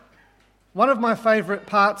One of my favourite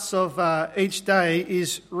parts of each day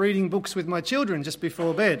is reading books with my children just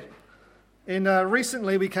before bed. And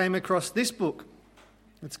recently we came across this book.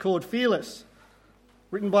 It's called Fearless,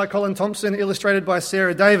 written by Colin Thompson, illustrated by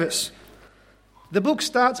Sarah Davis. The book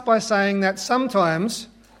starts by saying that sometimes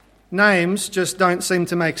names just don't seem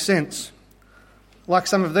to make sense, like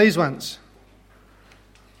some of these ones.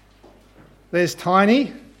 There's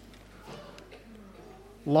Tiny,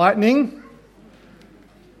 Lightning,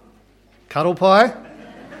 Cuddle Pie,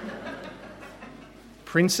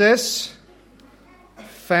 Princess,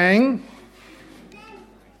 Fang,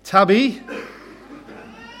 Tubby,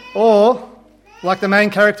 or like the main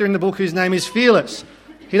character in the book whose name is Fearless.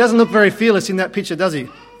 He doesn't look very fearless in that picture, does he?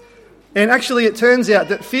 And actually it turns out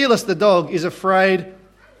that Fearless the dog is afraid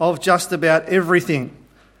of just about everything.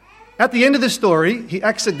 At the end of the story, he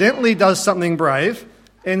accidentally does something brave,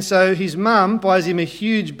 and so his mum buys him a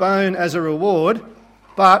huge bone as a reward,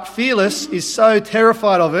 but Fearless is so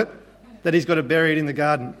terrified of it that he's got to bury it in the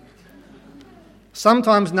garden.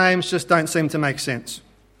 Sometimes names just don't seem to make sense.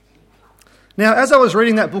 Now, as I was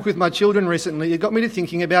reading that book with my children recently, it got me to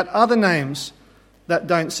thinking about other names that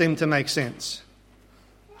don't seem to make sense.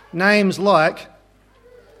 Names like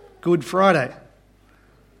Good Friday.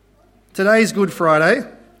 Today's Good Friday.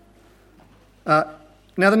 Now,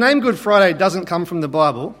 the name Good Friday doesn't come from the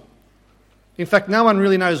Bible. In fact, no one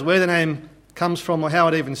really knows where the name comes from or how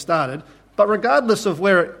it even started. But regardless of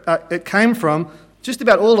where it came from, just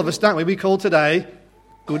about all of us, don't we? We call today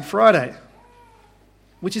Good Friday,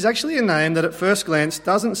 which is actually a name that at first glance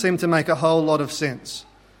doesn't seem to make a whole lot of sense.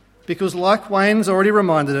 Because like Wayne's already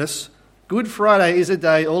reminded us, Good Friday is a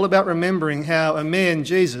day all about remembering how a man,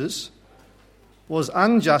 Jesus, was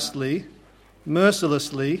unjustly,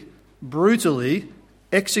 mercilessly, brutally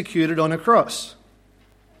executed on a cross.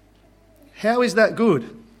 How is that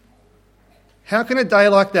good? How can a day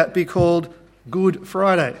like that be called Good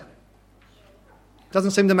Friday?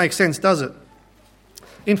 Doesn't seem to make sense, does it?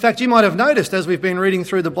 In fact, you might have noticed as we've been reading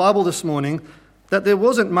through the Bible this morning that there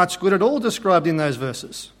wasn't much good at all described in those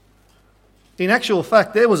verses. In actual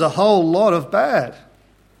fact, there was a whole lot of bad.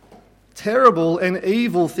 Terrible and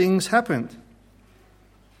evil things happened.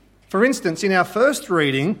 For instance, in our first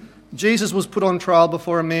reading, Jesus was put on trial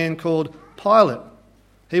before a man called Pilate.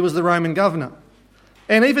 He was the Roman governor.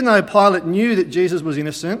 And even though Pilate knew that Jesus was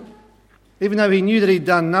innocent, even though he knew that he'd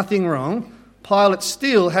done nothing wrong, Pilate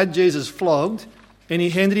still had Jesus flogged and he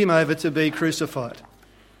handed him over to be crucified.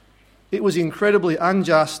 It was incredibly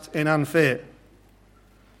unjust and unfair.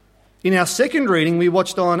 In our second reading, we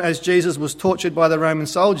watched on as Jesus was tortured by the Roman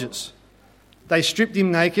soldiers. They stripped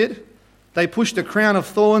him naked, they pushed a crown of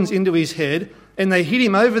thorns into his head, and they hit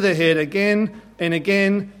him over the head again and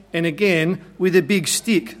again and again with a big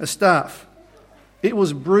stick, a staff. It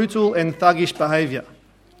was brutal and thuggish behaviour.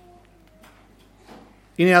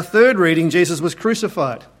 In our third reading, Jesus was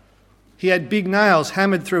crucified. He had big nails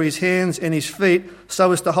hammered through his hands and his feet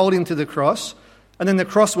so as to hold him to the cross, and then the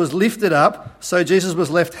cross was lifted up so Jesus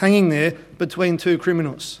was left hanging there between two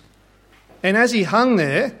criminals. And as he hung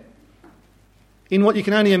there, in what you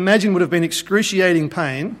can only imagine would have been excruciating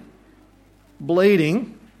pain,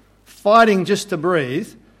 bleeding, fighting just to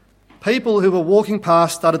breathe, people who were walking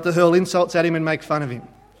past started to hurl insults at him and make fun of him.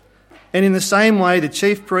 And in the same way, the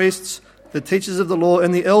chief priests, the teachers of the law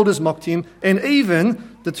and the elders mocked him, and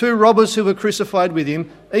even the two robbers who were crucified with him,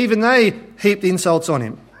 even they heaped insults on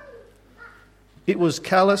him. It was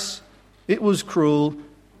callous, it was cruel,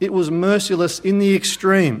 it was merciless in the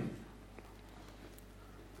extreme.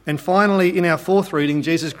 And finally, in our fourth reading,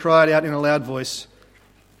 Jesus cried out in a loud voice,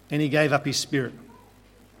 and he gave up his spirit.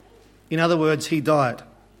 In other words, he died.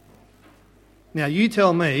 Now, you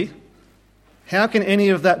tell me, how can any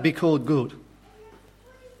of that be called good?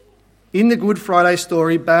 In the Good Friday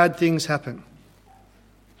story, bad things happen.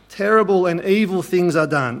 Terrible and evil things are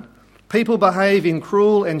done. People behave in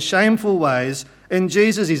cruel and shameful ways, and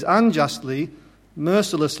Jesus is unjustly,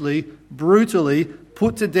 mercilessly, brutally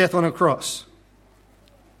put to death on a cross.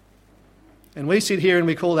 And we sit here and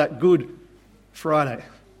we call that Good Friday.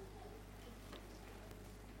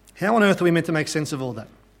 How on earth are we meant to make sense of all that?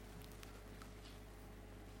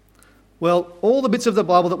 Well, all the bits of the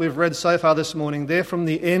Bible that we've read so far this morning, they're from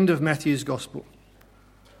the end of Matthew's Gospel.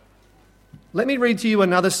 Let me read to you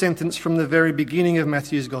another sentence from the very beginning of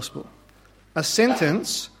Matthew's Gospel. A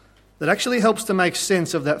sentence that actually helps to make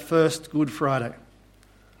sense of that first Good Friday.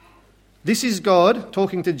 This is God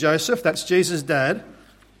talking to Joseph, that's Jesus' dad,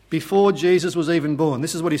 before Jesus was even born.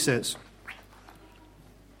 This is what he says.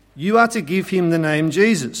 You are to give him the name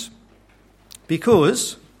Jesus,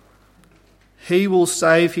 because he will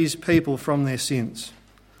save his people from their sins.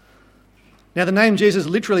 Now, the name Jesus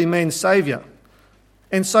literally means saviour.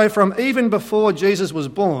 And so from even before Jesus was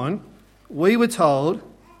born, we were told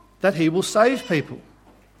that he will save people.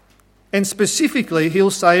 And specifically,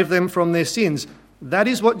 he'll save them from their sins. That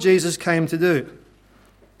is what Jesus came to do.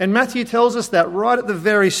 And Matthew tells us that right at the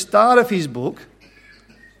very start of his book,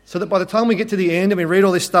 so that by the time we get to the end and we read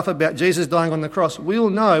all this stuff about Jesus dying on the cross, we'll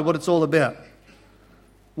know what it's all about.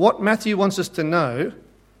 What Matthew wants us to know,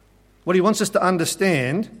 what he wants us to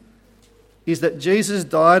understand, is that Jesus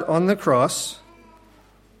died on the cross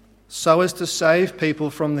so as to save people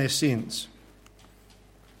from their sins.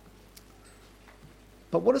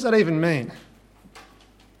 But what does that even mean?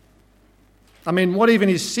 I mean, what even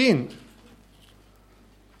is sin?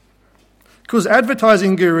 Because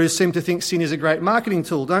advertising gurus seem to think sin is a great marketing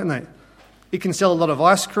tool, don't they? It can sell a lot of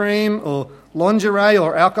ice cream or lingerie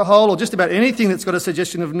or alcohol or just about anything that's got a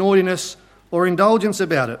suggestion of naughtiness or indulgence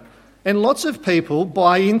about it. And lots of people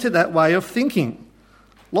buy into that way of thinking.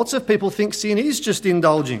 Lots of people think sin is just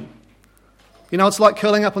indulging. You know, it's like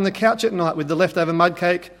curling up on the couch at night with the leftover mud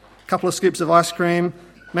cake, a couple of scoops of ice cream,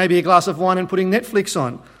 maybe a glass of wine and putting Netflix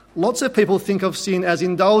on. Lots of people think of sin as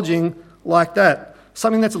indulging like that.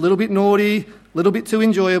 Something that's a little bit naughty, a little bit too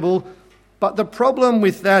enjoyable. But the problem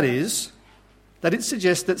with that is that it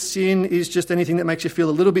suggests that sin is just anything that makes you feel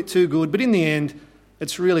a little bit too good, but in the end,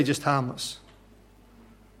 it's really just harmless.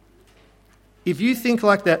 If you think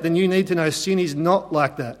like that, then you need to know sin is not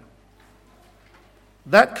like that.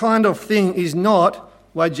 That kind of thing is not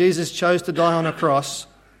why Jesus chose to die on a cross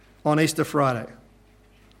on Easter Friday.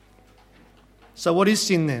 So what is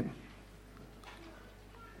sin then?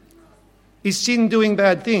 Is sin doing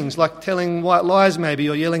bad things, like telling white lies maybe,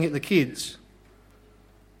 or yelling at the kids?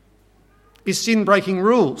 Is sin breaking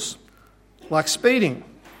rules, like speeding?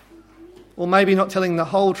 Or maybe not telling the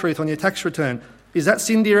whole truth on your tax return? Is that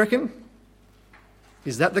sin, do you reckon?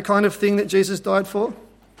 Is that the kind of thing that Jesus died for?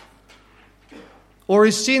 Or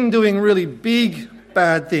is sin doing really big,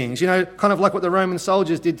 bad things? You know, kind of like what the Roman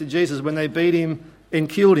soldiers did to Jesus when they beat him and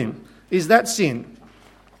killed him. Is that sin?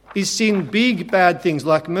 Is sin big, bad things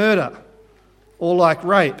like murder or like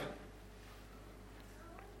rape?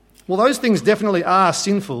 Well, those things definitely are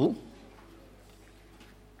sinful,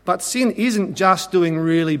 but sin isn't just doing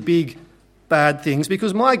really big, bad things,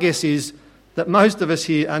 because my guess is that most of us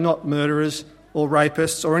here are not murderers or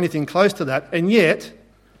rapists or anything close to that, and yet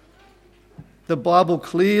the Bible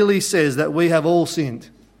clearly says that we have all sinned.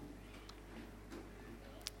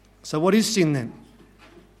 So what is sin then?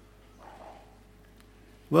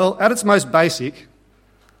 Well, at its most basic,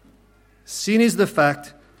 sin is the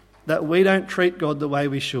fact that we don't treat God the way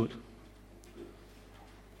we should.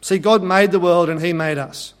 See, God made the world and he made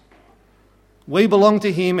us. We belong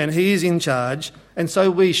to him and he is in charge, and so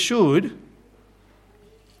we should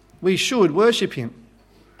worship him.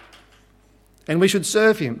 And we should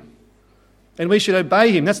serve him. And we should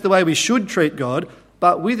obey him. That's the way we should treat God.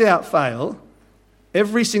 But without fail,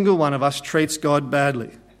 every single one of us treats God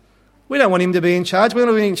badly. We don't want him to be in charge. We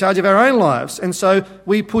want to be in charge of our own lives. And so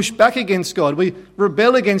we push back against God. We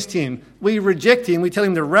rebel against him. We reject him. We tell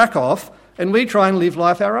him to rack off. And we try and live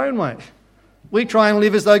life our own way. We try and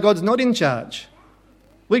live as though God's not in charge.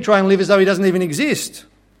 We try and live as though he doesn't even exist.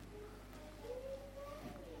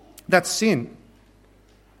 That's sin.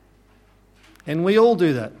 And we all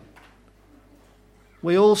do that.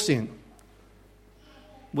 We all sin.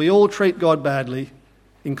 We all treat God badly,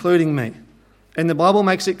 including me. And the Bible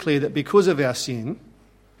makes it clear that because of our sin,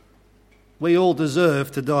 we all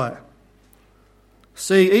deserve to die.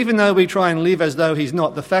 See, even though we try and live as though he's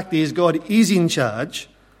not, the fact is God is in charge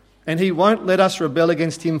and he won't let us rebel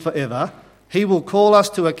against him forever. He will call us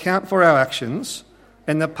to account for our actions,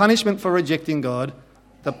 and the punishment for rejecting God,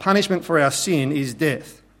 the punishment for our sin, is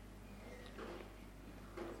death.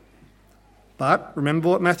 But remember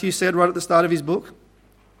what Matthew said right at the start of his book?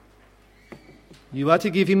 You are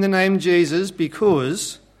to give him the name Jesus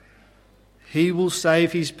because he will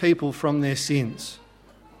save his people from their sins.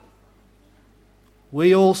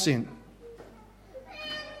 We all sin.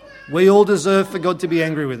 We all deserve for God to be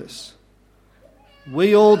angry with us.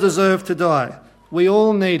 We all deserve to die. We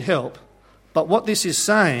all need help. But what this is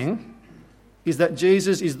saying is that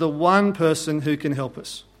Jesus is the one person who can help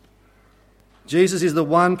us. Jesus is the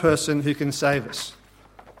one person who can save us.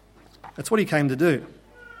 That's what he came to do.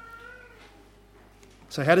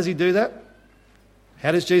 So how does he do that?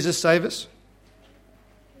 How does Jesus save us?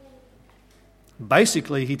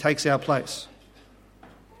 Basically, he takes our place.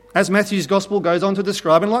 As Matthew's gospel goes on to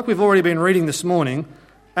describe, and like we've already been reading this morning,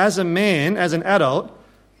 as a man, as an adult,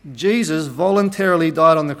 Jesus voluntarily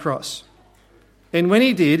died on the cross. And when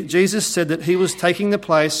he did, Jesus said that he was taking the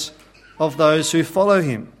place of those who follow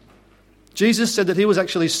him. Jesus said that he was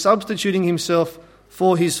actually substituting himself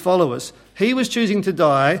for his followers. He was choosing to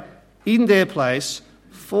die in their place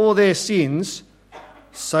for their sins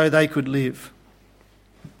so they could live.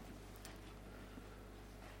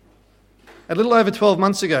 A little over 12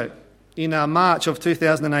 months ago, in March of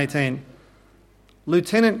 2018,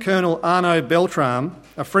 Lieutenant Colonel Arnaud Beltrame,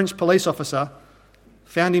 a French police officer,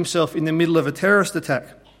 found himself in the middle of a terrorist attack.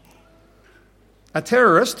 A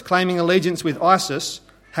terrorist claiming allegiance with ISIS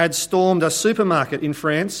had stormed a supermarket in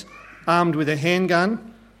France armed with a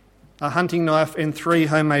handgun, a hunting knife and 3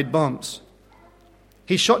 homemade bombs.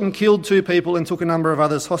 He shot and killed 2 people and took a number of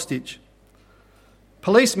others hostage.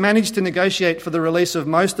 Police managed to negotiate for the release of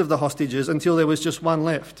most of the hostages until there was just one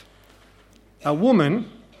left, a woman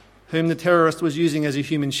whom the terrorist was using as a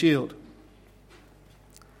human shield.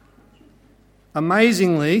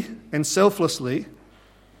 Amazingly and selflessly,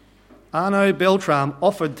 Arnaud Beltrame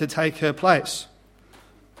offered to take her place.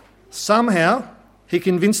 Somehow, he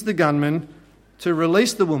convinced the gunman to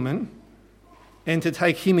release the woman and to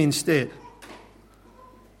take him instead.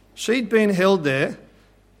 She'd been held there,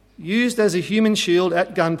 used as a human shield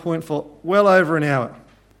at gunpoint for well over an hour.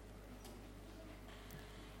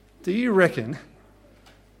 Do you reckon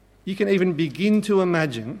you can even begin to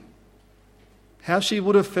imagine how she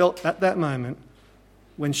would have felt at that moment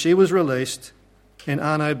when she was released and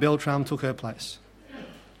Arnaud Beltrame took her place?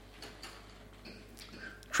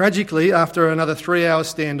 Tragically, after another 3-hour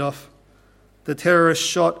standoff, the terrorist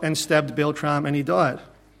shot and stabbed Beltrame and he died.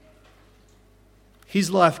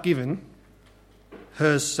 His life given,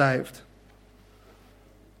 hers saved.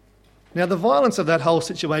 Now, the violence of that whole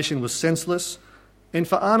situation was senseless, and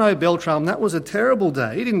for Arnaud Beltrame, that was a terrible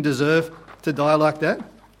day. He didn't deserve to die like that.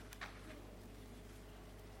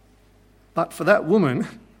 But for that woman,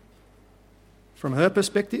 from her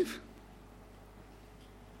perspective,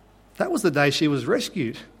 that was the day she was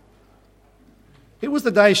rescued. It was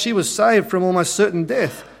the day she was saved from almost certain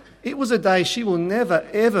death. It was a day she will never,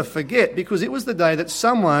 ever forget, because it was the day that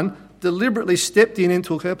someone deliberately stepped in and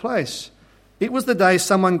took her place. It was the day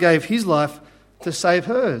someone gave his life to save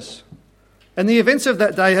hers. And the events of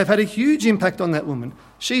that day have had a huge impact on that woman.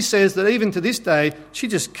 She says that even to this day, she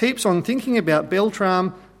just keeps on thinking about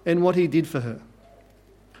Beltrame and what he did for her.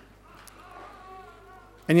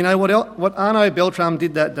 And you know what Arnaud Beltrame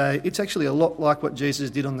did that day? It's actually a lot like what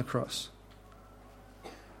Jesus did on the cross.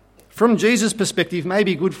 From Jesus' perspective,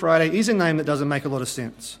 maybe Good Friday is a name that doesn't make a lot of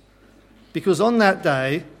sense. Because on that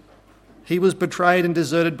day, he was betrayed and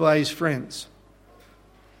deserted by his friends.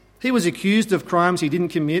 He was accused of crimes he didn't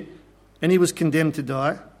commit, and he was condemned to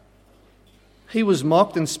die. He was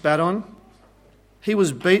mocked and spat on. He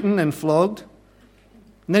was beaten and flogged.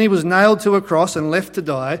 And then he was nailed to a cross and left to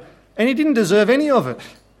die, and he didn't deserve any of it.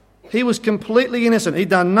 He was completely innocent. He'd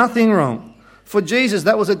done nothing wrong. For Jesus,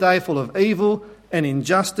 that was a day full of evil and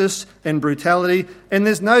injustice and brutality, and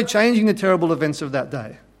there's no changing the terrible events of that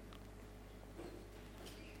day.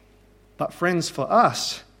 But friends, for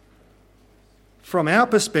us, from our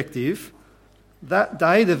perspective, that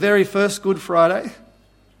day, the very first Good Friday,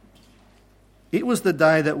 it was the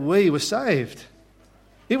day that we were saved.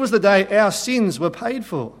 It was the day our sins were paid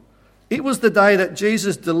for. It was the day that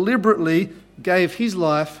Jesus deliberately gave his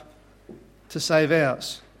life to save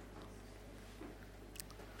ours.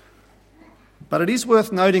 But it is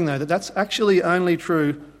worth noting, though, that that's actually only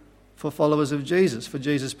true for followers of Jesus, for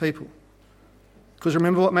Jesus' people. Because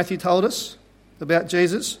remember what Matthew told us about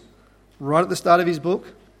Jesus right at the start of his book?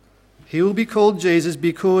 He will be called Jesus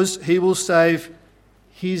because he will save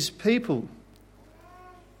his people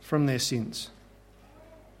from their sins.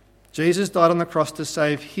 Jesus died on the cross to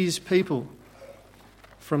save his people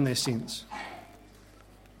from their sins.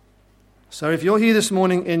 So if you're here this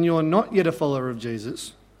morning and you're not yet a follower of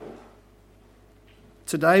Jesus,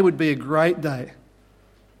 today would be a great day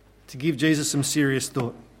to give Jesus some serious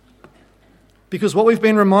thought. Because what we've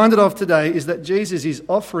been reminded of today is that Jesus is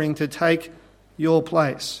offering to take your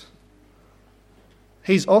place.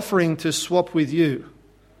 He's offering to swap with you.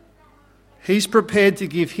 He's prepared to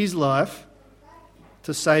give his life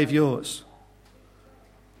to save yours.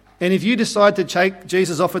 And if you decide to take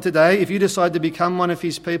Jesus' offer today, if you decide to become one of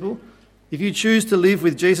his people, if you choose to live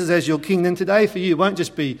with Jesus as your king, then today for you won't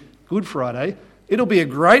just be Good Friday, it'll be a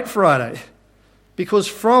great Friday. Because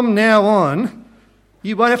from now on,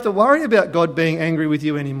 you won't have to worry about God being angry with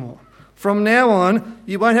you anymore. From now on,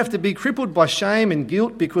 you won't have to be crippled by shame and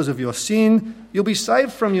guilt because of your sin. You'll be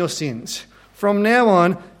saved from your sins. From now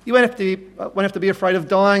on, you won't have to be afraid of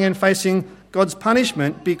dying and facing God's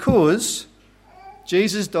punishment, because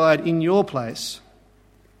Jesus died in your place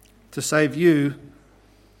to save you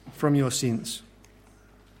from your sins.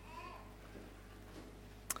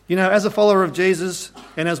 You know, as a follower of Jesus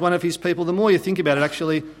and as one of his people, the more you think about it,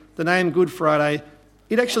 actually, the name Good Friday,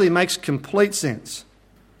 it actually makes complete sense.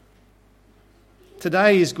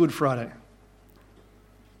 Today is Good Friday.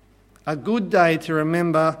 A good day to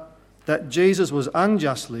remember that Jesus was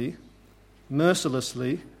unjustly,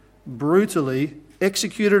 mercilessly, brutally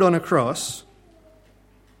executed on a cross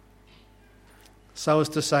so as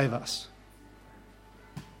to save us.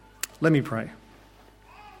 Let me pray.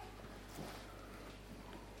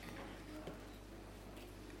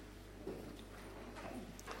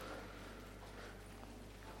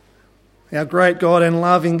 Our great God and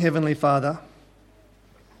loving Heavenly Father,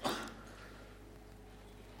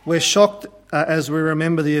 we're shocked as we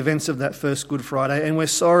remember the events of that first Good Friday, and we're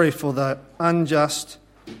sorry for the unjust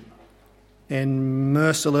and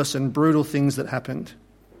merciless and brutal things that happened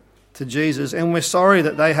to Jesus, and we're sorry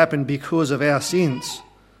that they happened because of our sins.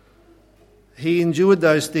 He endured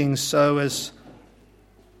those things so as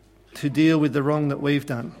to deal with the wrong that we've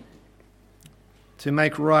done, to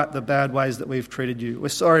make right the bad ways that we've treated you. We're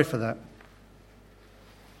sorry for that.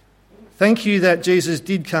 Thank you that Jesus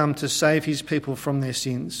did come to save his people from their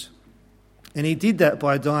sins. And he did that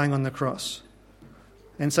by dying on the cross.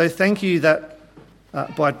 And so thank you that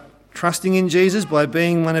by trusting in Jesus, by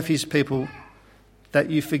being one of his people,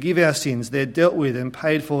 that you forgive our sins. They're dealt with and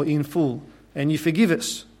paid for in full. And you forgive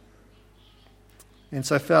us. And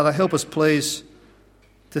so, Father, help us, please,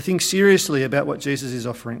 to think seriously about what Jesus is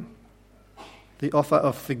offering. The offer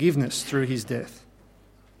of forgiveness through his death.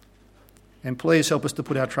 And please help us to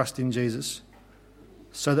put our trust in Jesus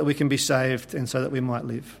so that we can be saved and so that we might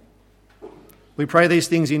live. We pray these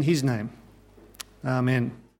things in his name. Amen.